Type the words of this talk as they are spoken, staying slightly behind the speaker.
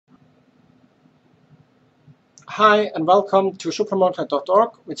Hi and welcome to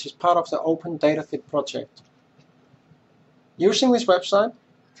supramolecular.org, which is part of the Open DataFit project. Using this website,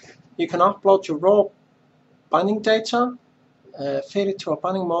 you can upload your raw binding data, fit it to a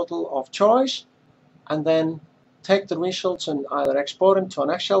binding model of choice, and then take the results and either export them to an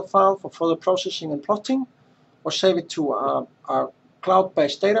Excel file for further processing and plotting, or save it to a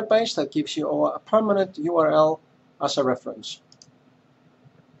cloud-based database that gives you a permanent URL as a reference.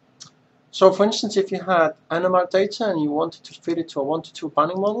 So for instance, if you had NMR data and you wanted to fit it to a 1:2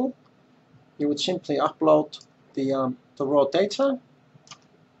 binding model, you would simply upload the raw data,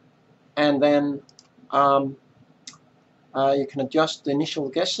 and then you can adjust the initial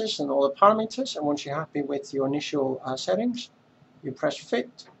guesses and all the parameters, and once you're happy with your initial settings, you press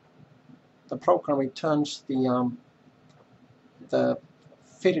fit. The program returns the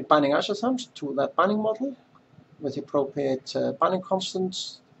fitted binding isotopes to that binding model with the appropriate binding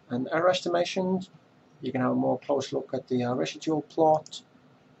constants and error estimations. You can have a more close look at the residual plot,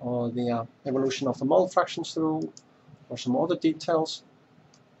 or the evolution of the mole fractions through, or some other details.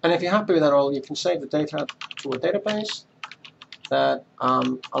 And if you're happy with that all, you can save the data to a database that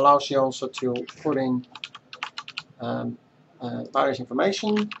allows you also to put in various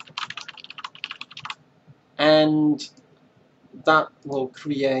information, and that will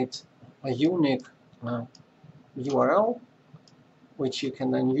create a unique URL which you can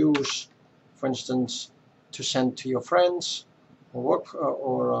then use, for instance, to send to your friends or work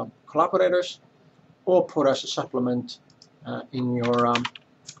or collaborators, or put as a supplement in your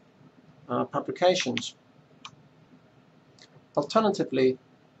publications. Alternatively,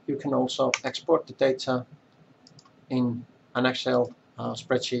 you can also export the data in an Excel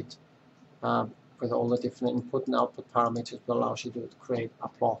spreadsheet with all the different input and output parameters that allows you to create a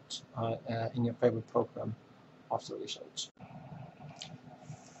plot in your favorite program of the results.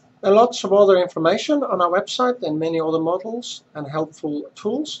 There are lots of other information on our website and many other models and helpful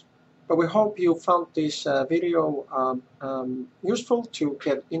tools, but we hope you found this video useful to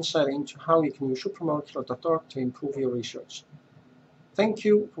get insight into how you can use supramolecular.org to improve your research. Thank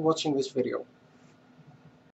you for watching this video.